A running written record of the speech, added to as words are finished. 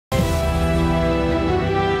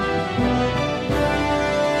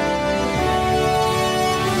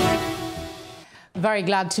very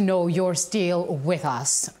glad to know you're still with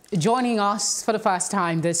us. Joining us for the first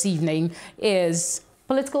time this evening is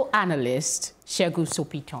political analyst Segun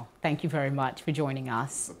Sopitan. Thank you very much for joining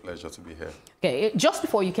us. It's a pleasure to be here. Okay, just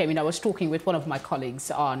before you came in, I was talking with one of my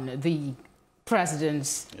colleagues on the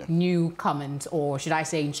president's new comment, or should I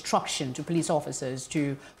say instruction to police officers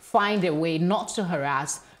to find a way not to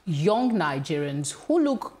harass young Nigerians who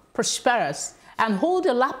look prosperous and hold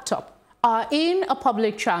a laptop in a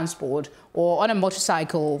public transport or on a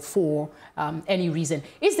motorcycle for any reason.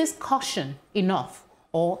 Is this caution enough,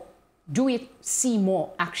 or do we see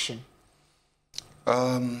more action?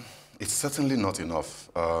 It's certainly not enough.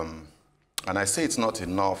 And I say it's not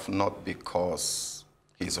enough not because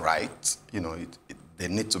he's right. You know, they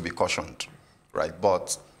need to be cautioned, right?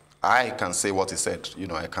 But I can say what he said. You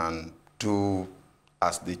know, I can do,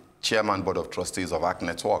 as the chairman board of trustees of ACT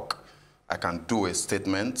Network, I can do a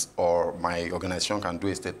statement, or my organization can do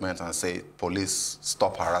a statement and say, police,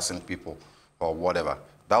 stop harassing people, or whatever.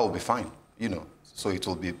 That will be fine, you know. So it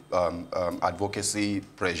will be advocacy,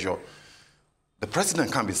 pressure. The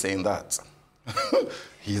president can't be saying that.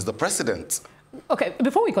 He is the president. Okay,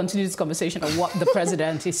 before we continue this conversation on what the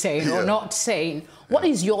president is saying or not saying, what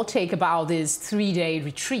is your take about this 3-day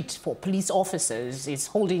retreat for police officers it's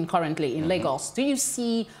holding currently in Lagos? Do you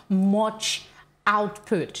see much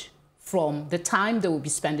output from the time they will be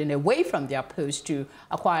spending away from their post to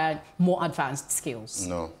acquire more advanced skills?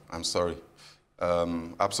 No, I'm sorry.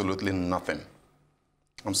 Absolutely nothing.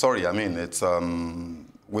 I'm sorry. I mean, it's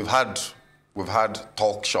we've had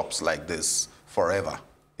talk shops like this forever.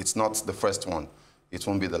 It's not the first one. It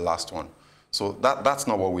won't be the last one. So that's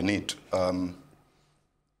not what we need.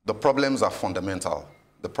 The problems are fundamental.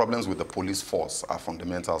 The problems with the police force are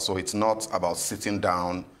fundamental. So it's not about sitting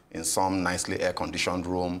down in some nicely air-conditioned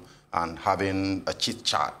room and having a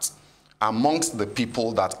chit-chat amongst the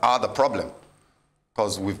people that are the problem.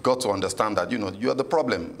 Because we've got to understand that, you know, you're the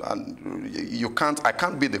problem. And I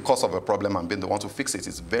can't be the cause of a problem and be the one to fix it.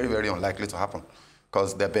 It's very, very unlikely to happen,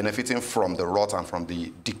 because they're benefiting from the rot and from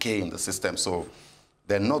the decay in the system. So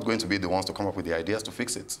they're not going to be the ones to come up with the ideas to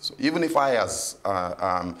fix it. So even if I, as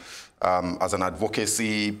an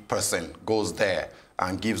advocacy person, goes there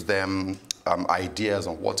and gives them ideas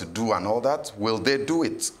on what to do and all that, will they do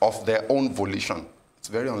it of their own volition? It's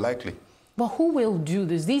very unlikely. But who will do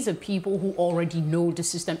this? These are people who already know the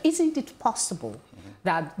system. Isn't it possible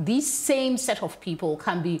that these same set of people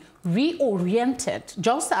can be reoriented,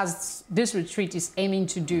 just as this retreat is aiming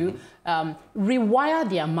to do, rewire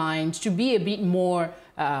their minds to be a bit more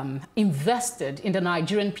invested in the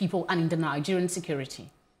Nigerian people and in the Nigerian security?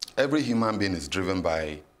 Every human being is driven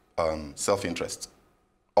by self-interest.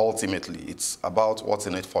 Ultimately, it's about what's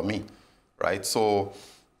in it for me, right? So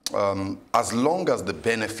as long as the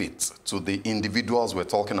benefits to the individuals we're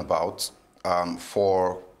talking about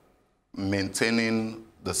for maintaining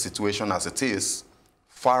the situation as it is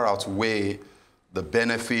far outweigh the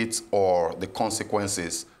benefits or the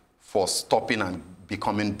consequences for stopping and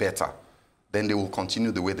becoming better, then they will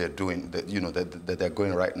continue the way they're doing, that they're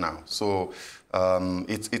going right now. So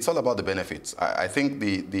it's all about the benefits. I think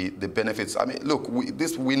the benefits, I mean, look,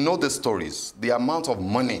 we know the stories. The amount of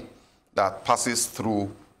money that passes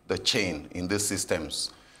through the chain in these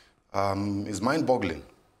systems is mind-boggling.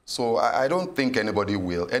 So I don't think anybody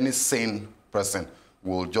will, any sane person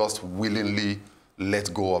will just willingly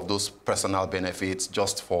let go of those personal benefits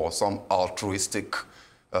just for some altruistic,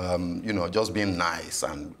 just being nice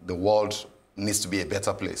and the world needs to be a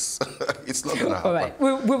better place. It's not going to happen. All right,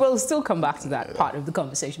 we will still come back to that part of the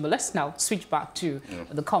conversation, but let's now switch back to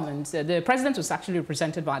the comments. The president was actually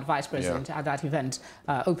represented by the vice president at that event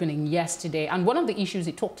opening yesterday, and one of the issues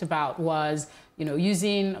he talked about was,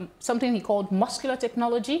 using something he called muscular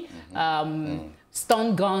technology,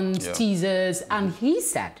 stun guns, teasers, and he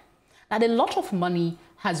said that a lot of money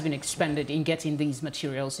has been expended in getting these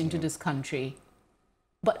materials into this country,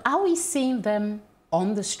 but are we seeing them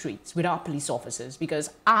on the streets with our police officers? Because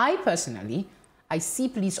I personally see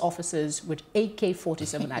police officers with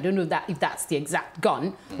AK-47. I don't know if that's the exact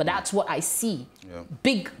gun, but that's what I see.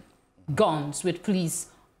 Big guns with police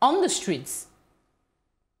on the streets.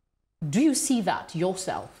 Do you see that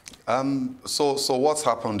yourself? So what's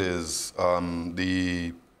happened is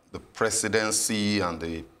the presidency and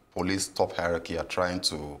the police top hierarchy are trying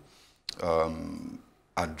to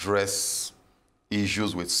address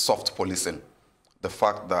issues with soft policing. The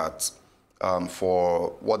fact that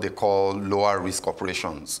for what they call lower risk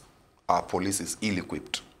operations, our police is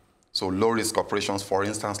ill-equipped. So low risk operations, for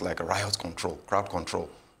instance, like riot control, crowd control,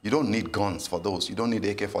 you don't need guns for those. You don't need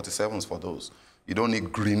AK-47s for those. You don't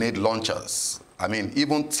need grenade launchers. I mean,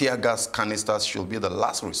 even tear gas canisters should be the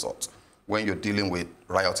last resort when you're dealing with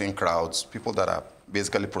rioting crowds, people that are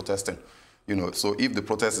basically protesting. So if the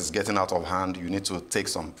protest is getting out of hand, you need to take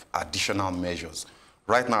some additional measures.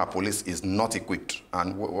 Right now, our police is not equipped.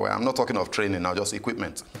 And I'm not talking of training now, just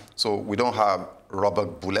equipment. So we don't have rubber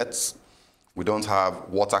bullets. We don't have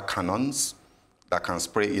water cannons that can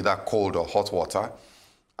spray either cold or hot water.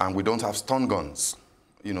 And we don't have stun guns.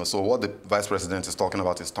 So what the Vice President is talking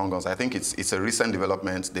about is stun guns. I think it's a recent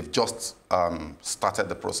development. They've just started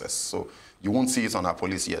the process. So you won't see it on our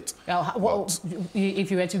police yet. Well,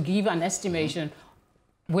 if you were to give an estimation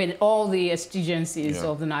with all the exigencies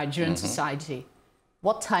of the Nigerian society,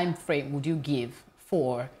 what time frame would you give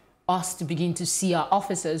for us to begin to see our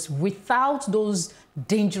officers without those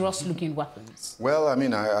dangerous-looking weapons? Well, I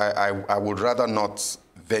mean, I would rather not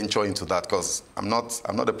venture into that because I'm not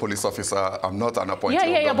a police officer. I'm not an appointee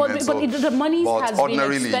of government. But the money has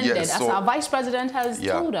been expended, as our Vice President has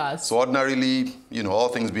told us. So ordinarily, all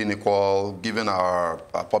things being equal, given our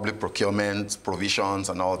public procurement provisions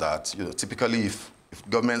and all that, typically if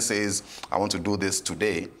government says, I want to do this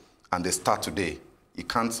today, and they start today, it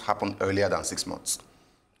can't happen earlier than 6 months,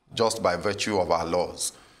 just by virtue of our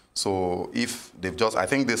laws. So if they've I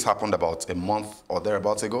think this happened about a month or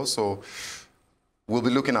thereabouts ago, so we'll be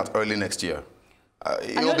looking at early next year.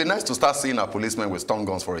 It will be nice to start seeing our policemen with stun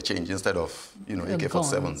guns for a change instead of,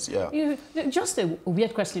 AK-47s. Yeah. Just a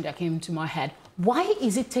weird question that came to my head. Why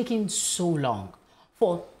is it taking so long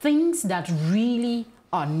for things that really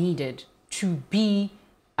are needed to be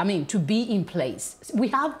in place? We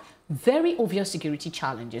have very obvious security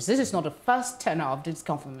challenges. This is not the first tenure of this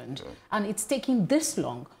government, and it's taking this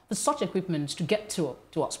long for such equipment to get to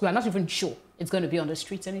us. We are not even sure it's going to be on the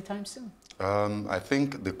streets anytime soon. I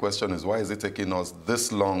think the question is, why is it taking us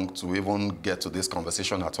this long to even get to this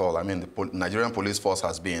conversation at all? I mean, the Nigerian police force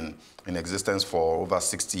has been in existence for over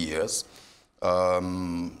 60 years.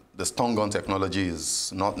 The stun gun technology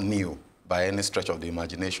is not new by any stretch of the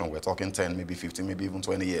imagination. We're talking 10, maybe 15, maybe even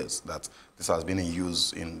 20 years that this has been in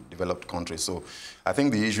use in developed countries. So I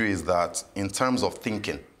think the issue is that in terms of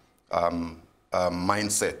thinking,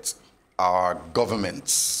 mindset, our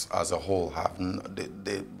governments as a whole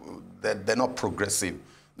they're not progressive.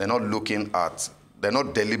 They're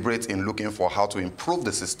not deliberate in looking for how to improve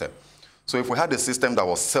the system. So if we had a system that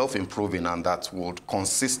was self-improving and that would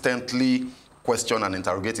consistently question and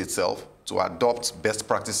interrogate itself to adopt best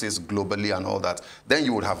practices globally and all that, then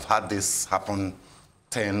you would have had this happen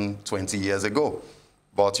 10, 20 years ago.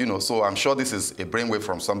 But, so I'm sure this is a brainwave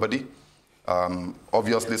from somebody.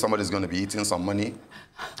 Obviously, somebody's going to be eating some money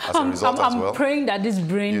as a result as well. I'm praying that this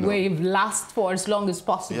brainwave lasts for as long as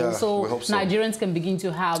possible, so Nigerians can begin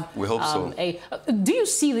to have do you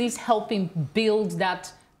see this helping build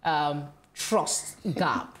that trust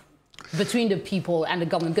gap between the people and the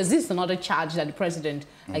government? Because this is another charge that the president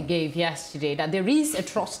gave yesterday, that there is a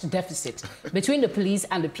trust deficit between the police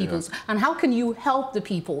and the people. And how can you help the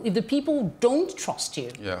people if the people don't trust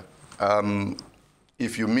you? Yeah.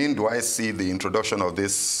 If you mean, do I see the introduction of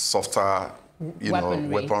this softer,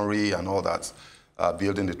 weaponry and all that,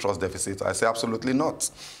 building the trust deficit? I say absolutely not.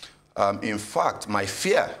 In fact, my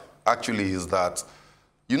fear actually is that,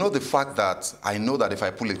 the fact that I know that if I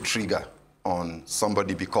pull a trigger on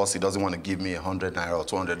somebody because he doesn't want to give me 100 naira or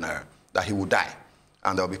 200 naira, that he will die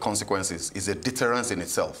and there'll be consequences, is a deterrence in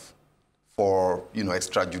itself for,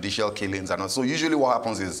 extrajudicial killings and all. So usually what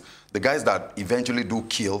happens is the guys that eventually do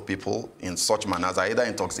kill people in such manners are either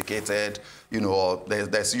intoxicated, or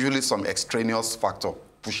there's usually some extraneous factor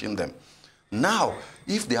pushing them. Now,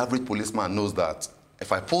 if the average policeman knows that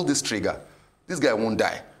if I pull this trigger, this guy won't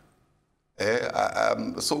die.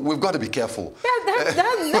 So we've got to be careful.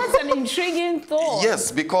 That's an intriguing thought.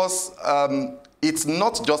 Yes, because it's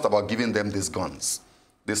not just about giving them these guns,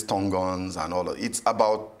 these stun guns and all of it. It's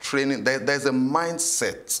about training. There's a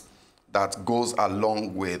mindset that goes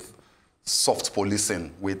along with soft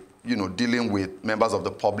policing, with dealing with members of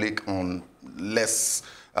the public on less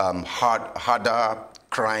harder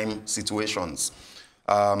crime situations.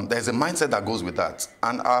 There's a mindset that goes with that,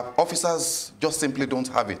 and our officers just simply don't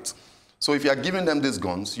have it. So if you are giving them these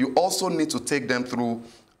guns, you also need to take them through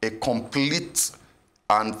a complete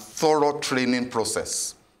and thorough training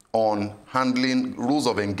process on handling rules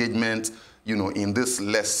of engagement, in these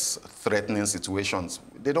less threatening situations.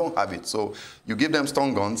 They don't have it. So you give them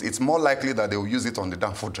stun guns, it's more likely that they will use it on the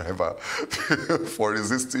downfall driver for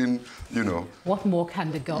resisting, What more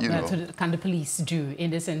can can the police do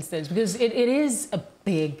in this instance? Because it is a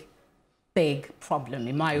big problem,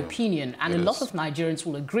 in my opinion, and a lot of Nigerians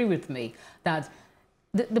will agree with me that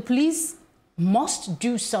the police must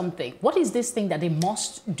do something. What is this thing that they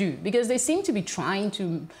must do? Because they seem to be trying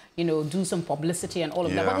to, you know, do some publicity and all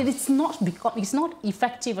of that, but it's not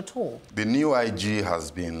effective at all. The new IG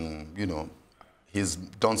has been, you know, he's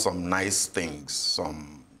done some nice things,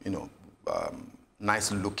 some, you know,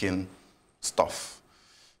 nice looking stuff.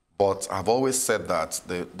 But I've always said that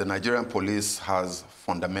the Nigerian police has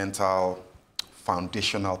foundational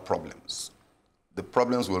problems. The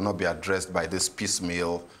problems will not be addressed by this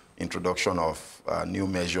piecemeal introduction of new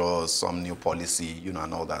measures, some new policy, you know,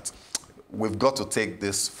 and all that. We've got to take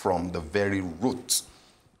this from the very root,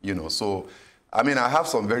 you know. So, I mean, I have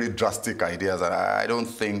some very drastic ideas, and I don't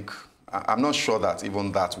think, I'm not sure that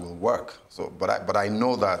even that will work. So, but I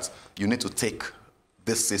know that you need to take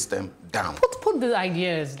this system down. Put the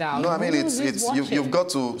ideas down. No, I mean, you've got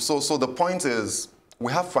to, so the point is,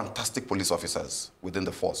 we have fantastic police officers within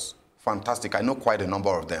the force. Fantastic. I know quite a number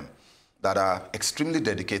of them that are extremely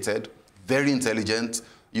dedicated, very intelligent,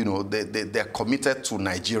 you know, they're committed to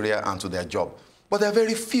Nigeria and to their job. But they're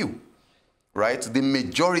very few, right? The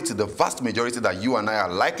majority, the vast majority that you and I are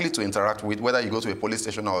likely to interact with, whether you go to a police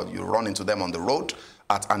station or you run into them on the road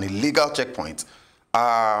at an illegal checkpoint,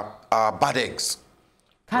 are bad eggs.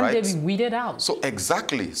 Can they be weeded out? So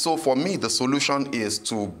exactly. So for me, the solution is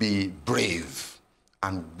to be brave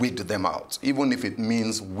and weed them out, even if it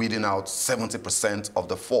means weeding out 70% of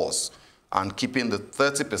the force and keeping the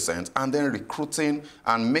 30%, and then recruiting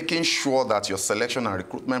and making sure that your selection and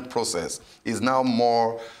recruitment process is now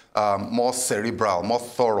more cerebral, more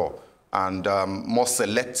thorough, and more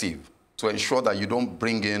selective to ensure that you don't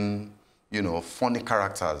bring in, you know, funny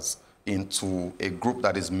characters into a group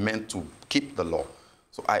that is meant to keep the law.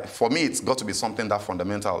 So for me, it's got to be something that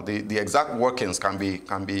fundamental. The exact workings can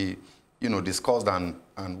be, you know, discussed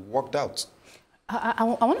and worked out. I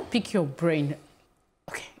want to pick your brain.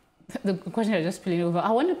 Okay, the question I just spilling over.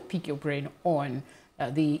 I want to pick your brain on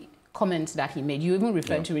the comments that he made. You even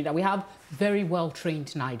referred to it, that we have very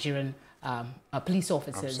well-trained Nigerian police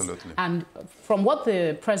officers. Absolutely. And from what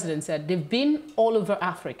the president said, they've been all over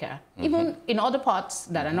Africa, even in other parts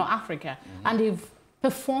that are not Africa, and they've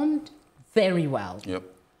performed very well. Yep.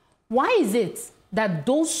 Why is it that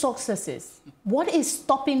those successes, what is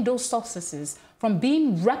stopping those successes from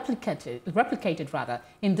being replicated rather,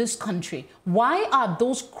 in this country? Why are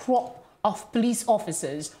those crop of police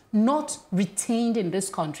officers not retained in this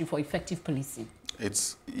country for effective policing?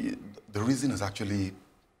 The reason is actually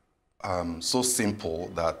so simple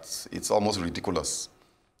that it's almost ridiculous.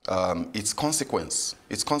 It's consequence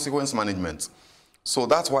management. So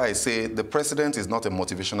that's why I say the president is not a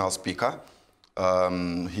motivational speaker.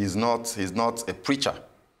 He's not a preacher.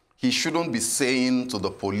 He shouldn't be saying to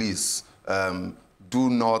the police, do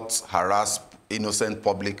not harass innocent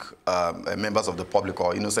public, members of the public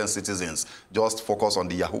or innocent citizens. Just focus on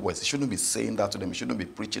the Yahoo boys. He shouldn't be saying that to them. He shouldn't be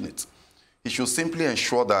preaching it. He should simply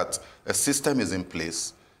ensure that a system is in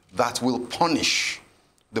place that will punish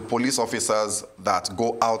the police officers that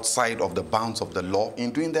go outside of the bounds of the law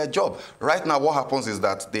in doing their job. Right now, what happens is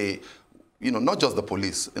that they, you know, not just the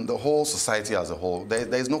police, in the whole society as a whole,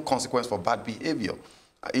 there is no consequence for bad behavior.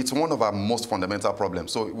 It's one of our most fundamental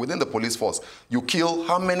problems. So within the police force, you kill,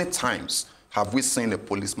 how many times have we seen a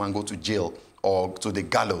policeman go to jail or to the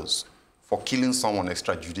gallows for killing someone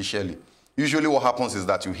extrajudicially? Usually what happens is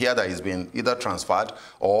that you hear that he's been either transferred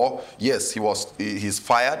or, yes, he's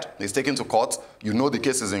fired, he's taken to court, you know the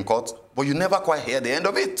case is in court, but you never quite hear the end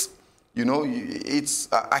of it. You know,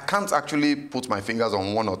 I can't actually put my fingers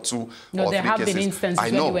on one or two or three cases. No, there have been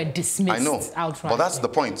instances where you were dismissed outright. But that's the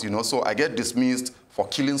point, you know. So I get dismissed for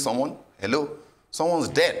killing someone. Hello? Someone's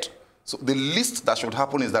dead. So the least that should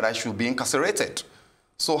happen is that I should be incarcerated.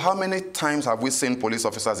 So how many times have we seen police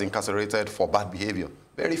officers incarcerated for bad behavior?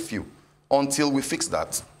 Very few. Until we fix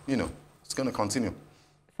that, you know, it's going to continue.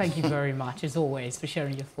 Thank you very much, as always, for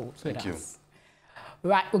sharing your thoughts with us. Thank you.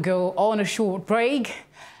 Right, we'll go on a short break.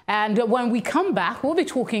 And when we come back, we'll be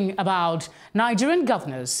talking about Nigerian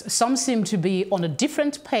governors. Some seem to be on a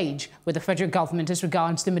different page with the federal government as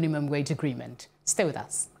regards the minimum wage agreement. Stay with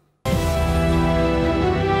us.